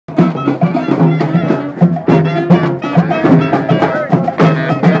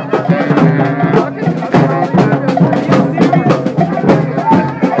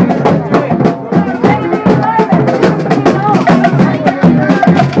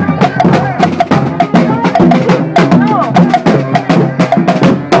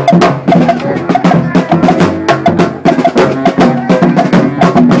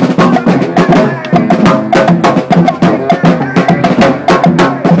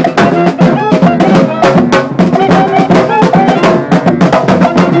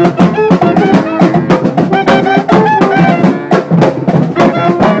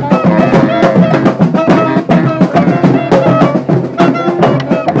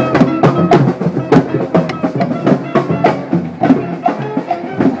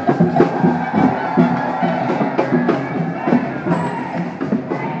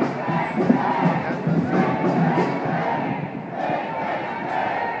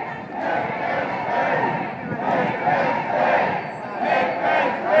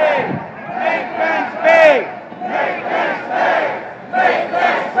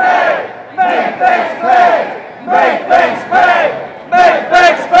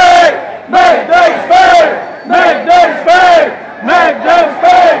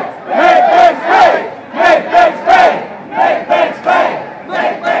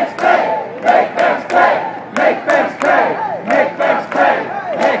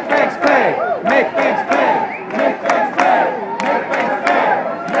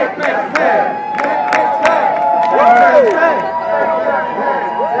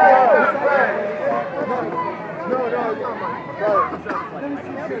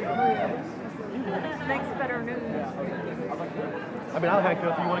Makes better news. I mean, I'll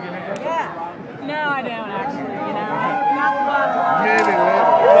handcuff you. You want to get handcuffed? Yeah. No, I don't actually. You know, not fun. Maybe,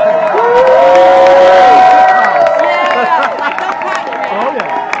 Yeah, like don't touch me. Oh yeah.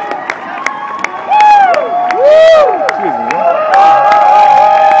 excuse me.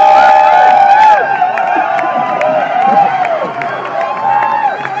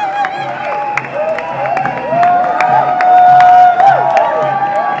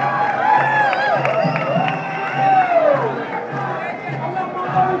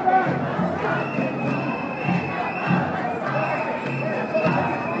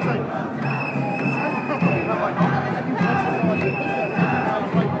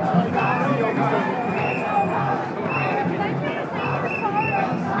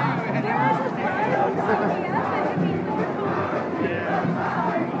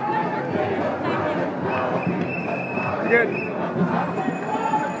 Good.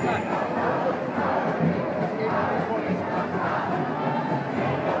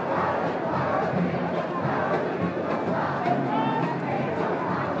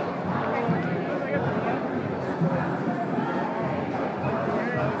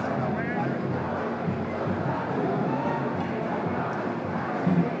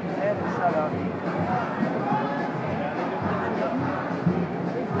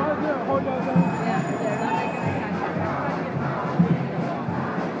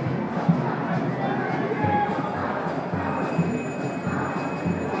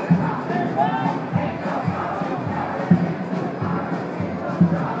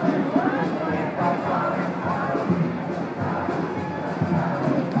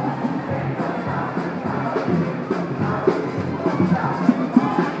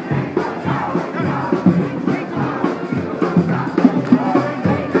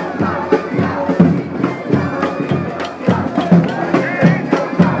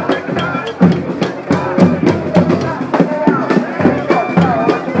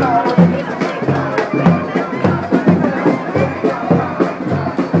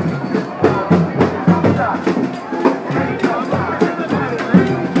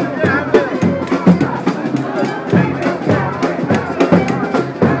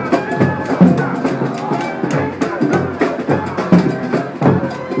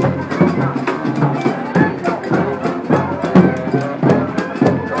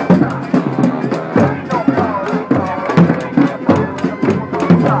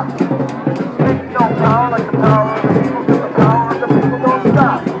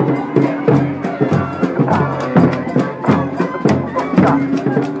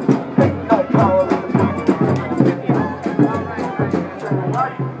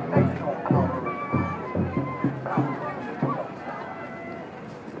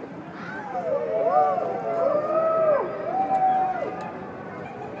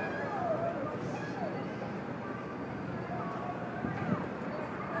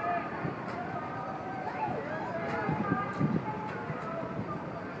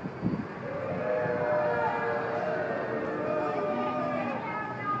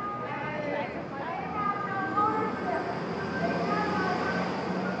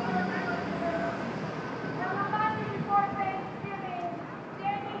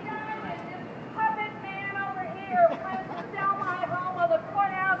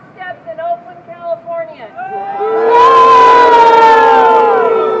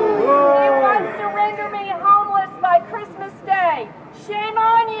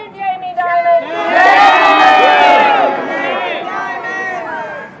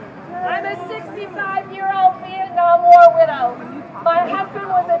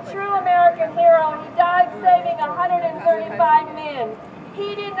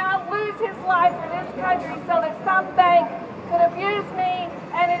 He did not lose his life for this country so that some bank could abuse me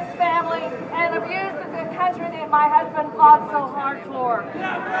and his family and abuse the country that my husband fought so hard for.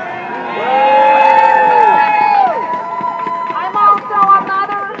 I'm also a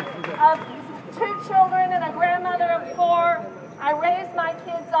mother of 2 children and a grandmother of 4. I raised my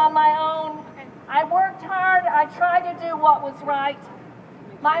kids on my own. I worked hard. I tried to do what was right.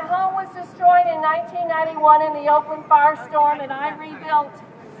 My home was destroyed in 1991 in the Oakland firestorm, and I rebuilt.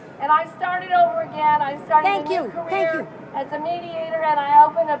 And I started over again. I started a new career as a mediator, and I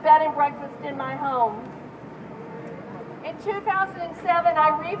opened a bed and breakfast in my home. In 2007, I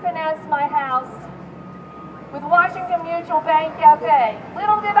refinanced my house with Washington Mutual Bank FA.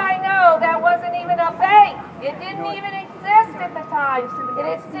 Little did I know that wasn't even a bank. It didn't even exist at the time. It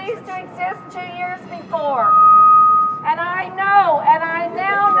had ceased to exist 2 years before. And I know, and I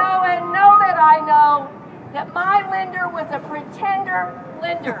now know, and know that I know, that my lender was a pretender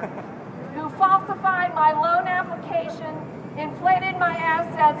lender who falsified my loan application inflated my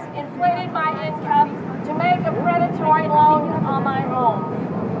assets, inflated my income to make a predatory loan on my home.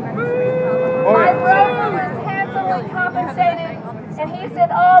 My broker was handsomely compensated, and he said,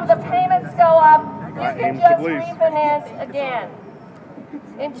 oh, the payments go up, you can just refinance again.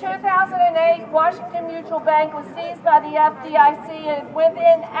 In 2008, Washington Mutual Bank was seized by the FDIC, and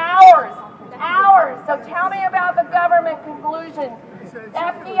within hours, so tell me about the government conclusion.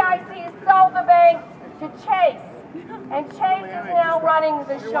 FDIC sold the bank to Chase, and Chase is now running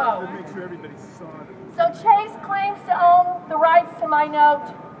the show. So Chase claims to own the rights to my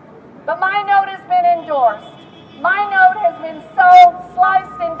note, but my note has been endorsed. My note has been sold,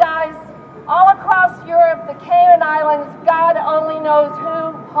 sliced and diced all across Europe, the Cayman Islands. God only knows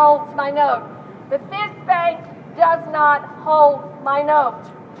who holds my note. But this bank does not hold my note.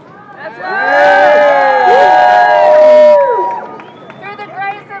 That's right. Through the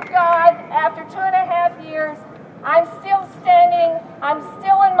grace of God, after 2.5 years, I'm still standing, I'm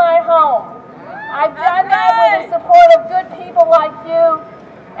still in my home. I've done that with the support of good people like you,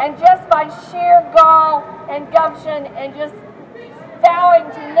 and just by sheer gall and gumption, and just vowing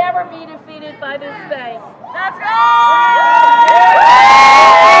to never be defeated by this bank. That's right!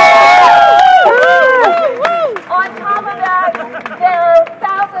 On top of that, there are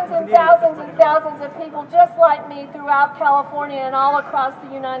thousands and thousands and thousands of people just like me throughout California and all across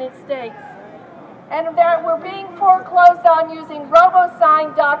the United States. And we're being foreclosed on using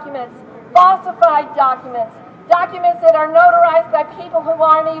robo-signed documents, falsified documents, documents that are notarized by people who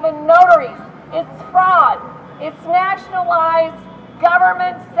aren't even notaries. It's fraud. It's nationalized,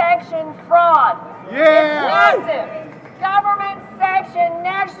 government-sanctioned fraud. Yeah. It's massive. Government-sanctioned,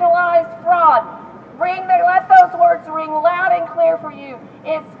 nationalized fraud. Let those words ring loud and clear for you.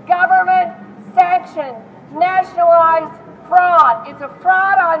 It's government-sanctioned, nationalized fraud. It's a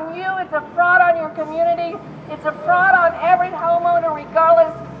fraud on you. It's a fraud on your community. It's a fraud on every homeowner,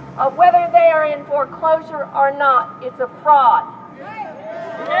 regardless of whether they are in foreclosure or not. It's a fraud.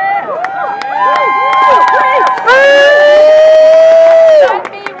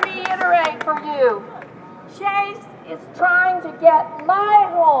 Let me reiterate for you. Chase is trying to get my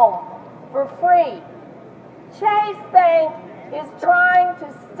home for free. Chase Bank is trying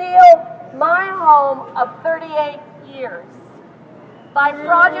to steal my home of 38 years by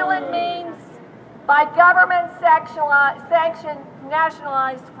fraudulent means, by government-sanctioned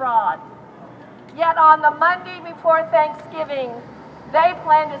nationalized fraud. Yet on the Monday before Thanksgiving, they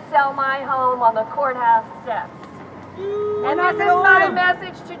plan to sell my home on the courthouse steps. And this is my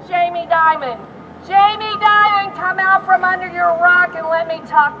message to Jamie Dimon. Jamie Dimon, come out from under your rock and let me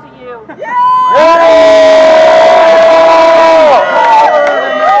talk to you.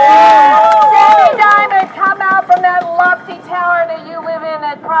 Jamie Dimon, come out from that lofty tower that you live in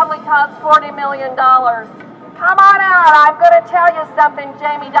that probably costs $40 million. Come on out. I'm going to tell you something,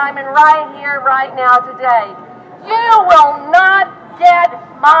 Jamie Dimon, right here, right now, today. You will not get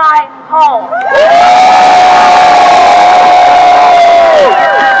my home.